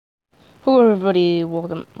Hello everybody,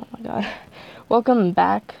 welcome, oh my god, welcome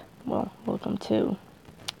back, well, welcome to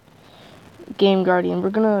Game Guardian.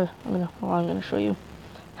 I'm gonna show you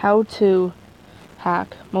how to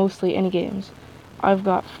hack mostly any games. I've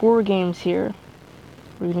got 4 games here.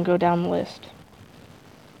 We're gonna go down the list.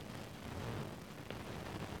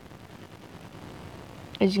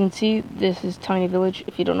 As you can see, this is Tiny Village.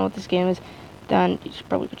 If you don't know what this game is, then you should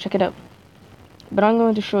probably go check it out. But I'm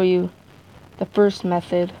going to show you the first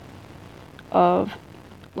method of,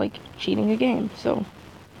 like, cheating a game. So, what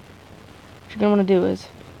you're gonna want to do is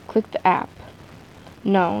click the app.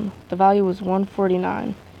 Known. The value was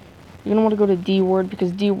 149. You're gonna want to go to DWORD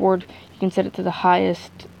because DWORD you can set it to the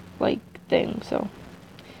highest thing. So,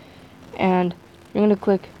 and you're gonna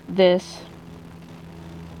click this.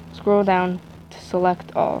 Scroll down to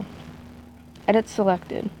select all. Edit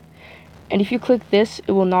selected. And if you click this,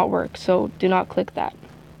 it will not work. So do not click that.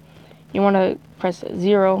 You want to press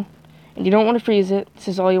 0, and you don't want to freeze it. This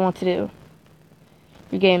is all you want to do.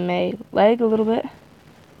 Your game may lag a little bit,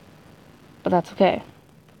 but that's okay.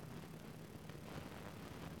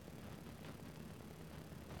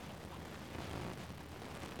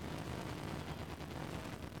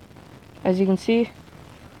 As you can see,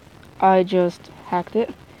 I just hacked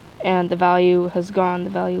it, and the value has gone. The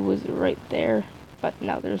value was right there, but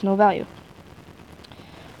now there's no value.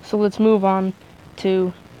 So let's move on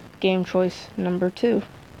to game choice number 2.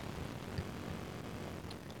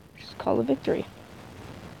 Just Call of Victory.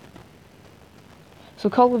 So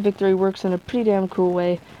Call of Victory works in a pretty damn cool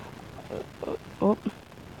way. Well,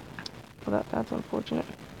 that's unfortunate.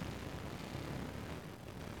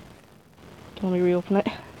 Let me reopen it.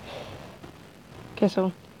 Okay,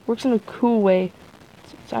 so works in a cool way.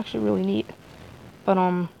 It's actually really neat. But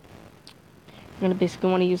you're gonna basically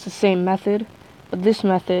want to use the same method, but this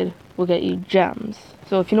method will get you gems.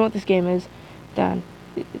 So if you know what this game is, then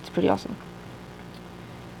it's pretty awesome.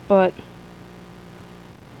 But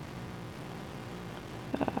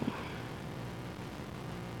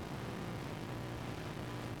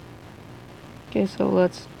okay, so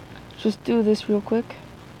let's just do this real quick.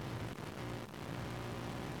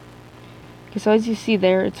 Okay, so as you see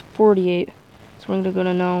there, it's 48. So we're gonna go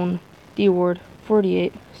to known, DWORD,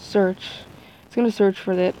 48, search. It's gonna search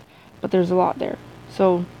for it, but there's a lot there.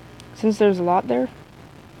 So since there's a lot there,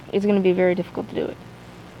 it's gonna be very difficult to do it.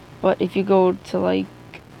 But if you go to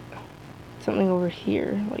something over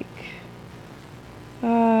here,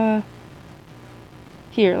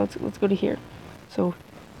 here, let's go to here. So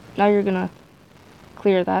now you're gonna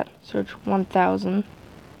clear that, search 1000, and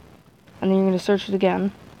then you're gonna search it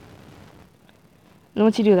again. And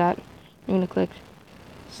once you do that, you're gonna click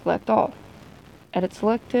select all. Edit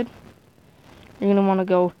selected. You're gonna want to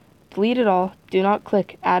go delete it all. Do not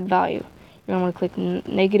click add value. You're gonna want to click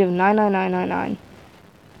negative 99999.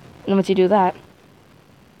 And once you do that,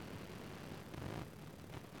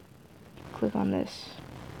 click on this.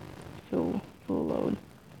 It will load.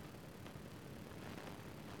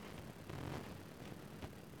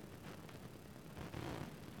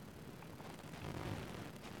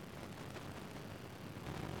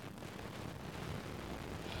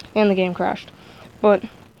 And the game crashed. But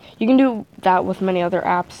you can do that with many other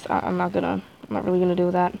apps. I'm not really gonna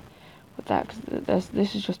do that with that because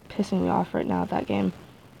this is just pissing me off right now, that game.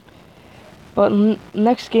 But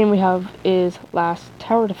next game we have is Last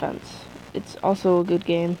Tower Defense. It's also a good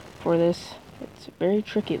game for this. It's very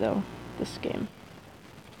tricky though, this game.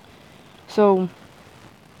 So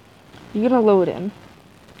you're gonna load in.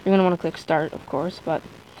 You're gonna want to click start, of course, but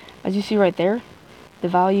as you see right there, the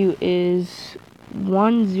value is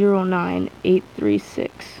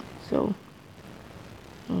 109836. So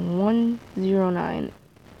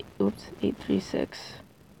 836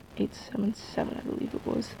 877, I believe it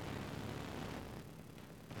was.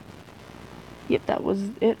 Yep, that was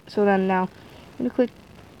it. So then now I'm gonna click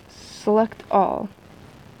select all.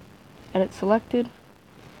 Edit selected.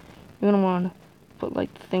 You're gonna want to put the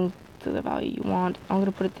thing to the value you want. I'm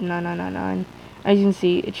gonna put it to 9999. As you can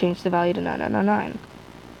see, it changed the value to 9999.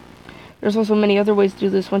 There's also many other ways to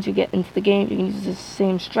do this. Once you get into the game, you can use the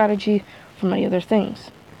same strategy for many other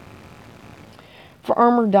things. For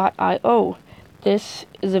Armor.io, this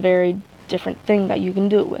is a very different thing that you can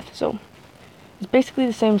do it with. So it's basically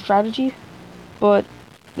the same strategy, but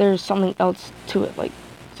there's something else to it.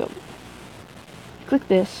 So click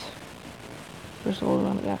this. First of all, we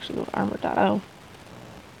want to actually go to Armor.io,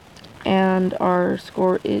 and our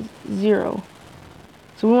score is 0.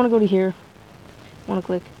 So we want to go to here. We want to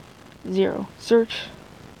click 0, search,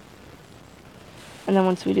 and then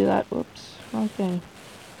once we do that, whoops, wrong thing,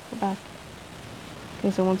 go back. Okay,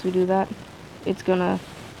 so once we do that, it's gonna,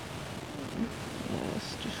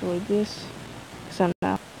 let's just destroy this. So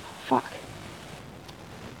now, fuck.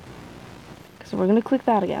 So we're gonna click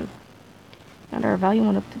that again. And our value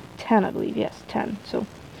went up to 10, I believe. Yes, 10. So I'm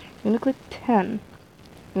gonna click 10.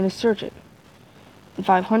 I'm gonna search it. And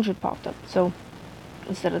 500 popped up. So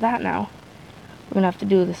instead of that now, we're gonna have to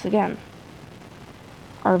do this again.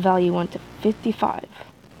 Our value went to 55.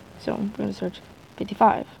 So we're gonna search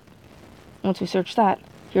 55. Once we search that,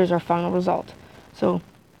 here's our final result. So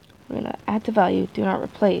we're gonna add to value, do not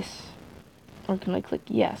replace. We're gonna click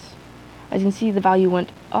yes. As you can see, the value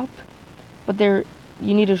went up, but there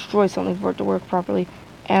you need to destroy something for it to work properly,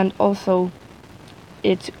 and also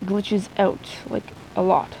it glitches out like a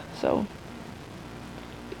lot. So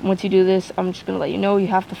once you do this, I'm just gonna let you know you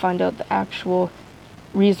have to find out the actual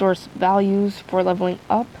resource values for leveling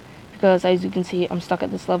up, because as you can see, I'm stuck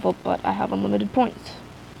at this level, but I have unlimited points.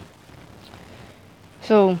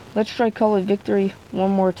 So let's try Call of Victory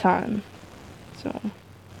one more time. So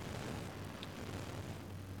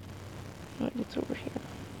what's over here?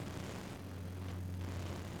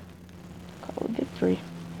 Call of Victory.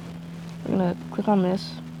 We're gonna click on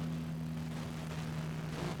this.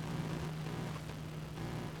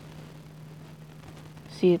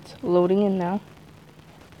 See, it's loading in now.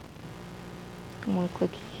 I'm gonna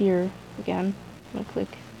click here again. I'm gonna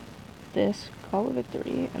click this, Call of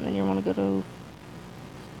Victory, and then you want to go to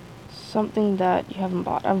something that you haven't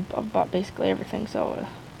bought. I've bought basically everything, so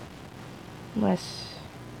unless...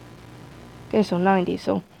 Okay, so 90.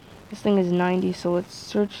 So this thing is 90, so let's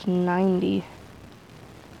search 90.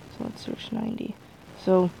 So let's search 90.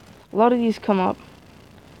 So a lot of these come up,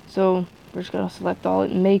 so we're just gonna select all.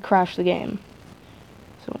 It may crash the game,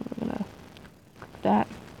 so we're gonna click that.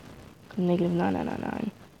 Negative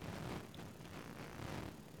 9999.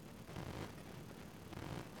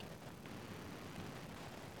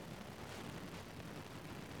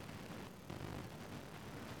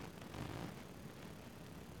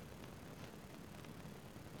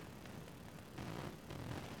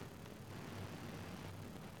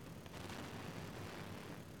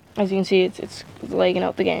 As you can see, it's lagging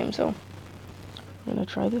out the game, so I'm gonna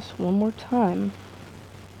try this one more time.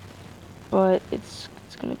 But it's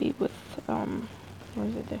gonna be with where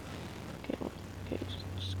is it there? Okay,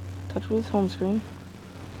 just touch with home screen.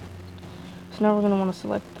 So now we're gonna want to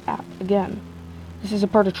select the app again. This is a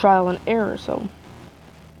part of trial and error, so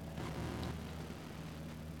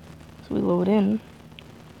we load in.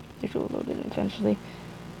 It will load in eventually.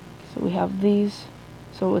 So we have these.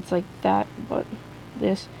 So it's like that, but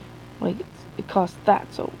this, like it costs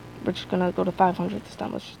that. So we're just gonna go to 500 this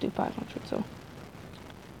time. Let's just do 500. So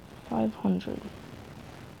 500.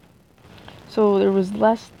 So there was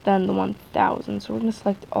less than the 1000. So we're gonna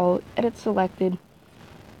select all, edit selected,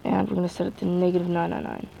 and we're gonna set it to negative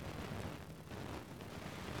 999.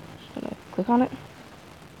 Just gonna click on it.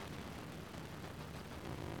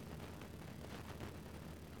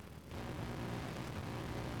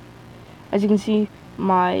 As you can see,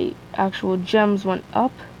 my actual gems went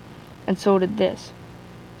up, and so did this.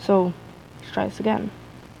 So let's try this again.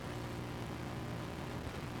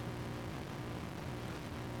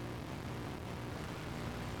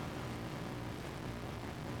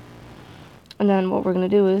 And then what we're gonna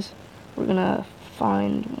do is we're gonna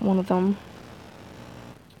find one of them.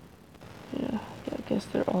 Yeah, I guess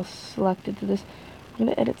they're all selected to this. We're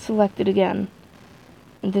gonna edit selected again,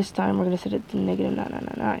 and this time we're gonna set it to negative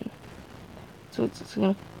 9999. So it's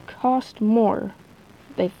gonna cost more,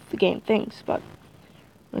 the game thinks, but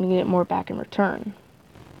we're gonna get more back in return.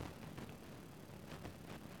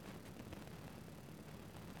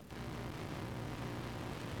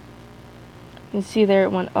 You can see there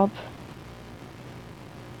it went up.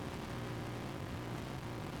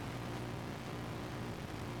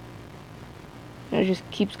 And it just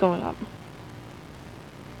keeps going up.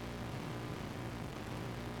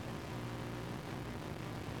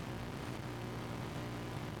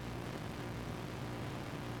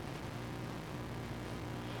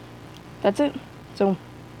 That's it. So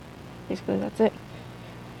basically that's it.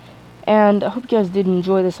 And I hope you guys did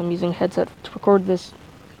enjoy this. I'm using a headset to record this.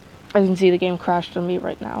 As you can see, the game crashed on me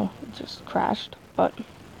right now. It just crashed. But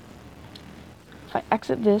if I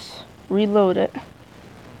exit this, reload it,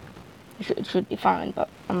 it should be fine. But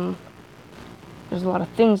there's a lot of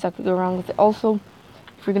things that could go wrong with it. Also,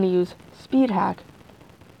 if you're going to use speed hack,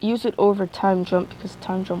 use it over time jump, because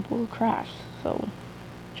time jump will crash. So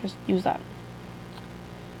just use that.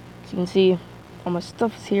 As you can see, all my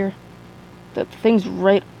stuff is here. The thing's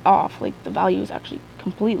right off, like the value is actually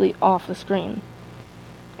completely off the screen.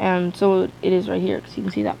 And so it is right here, because you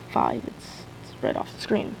can see that 5, it's right off the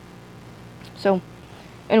screen. So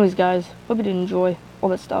anyways guys, hope you did enjoy all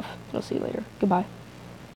that stuff. I'll see you later. Goodbye.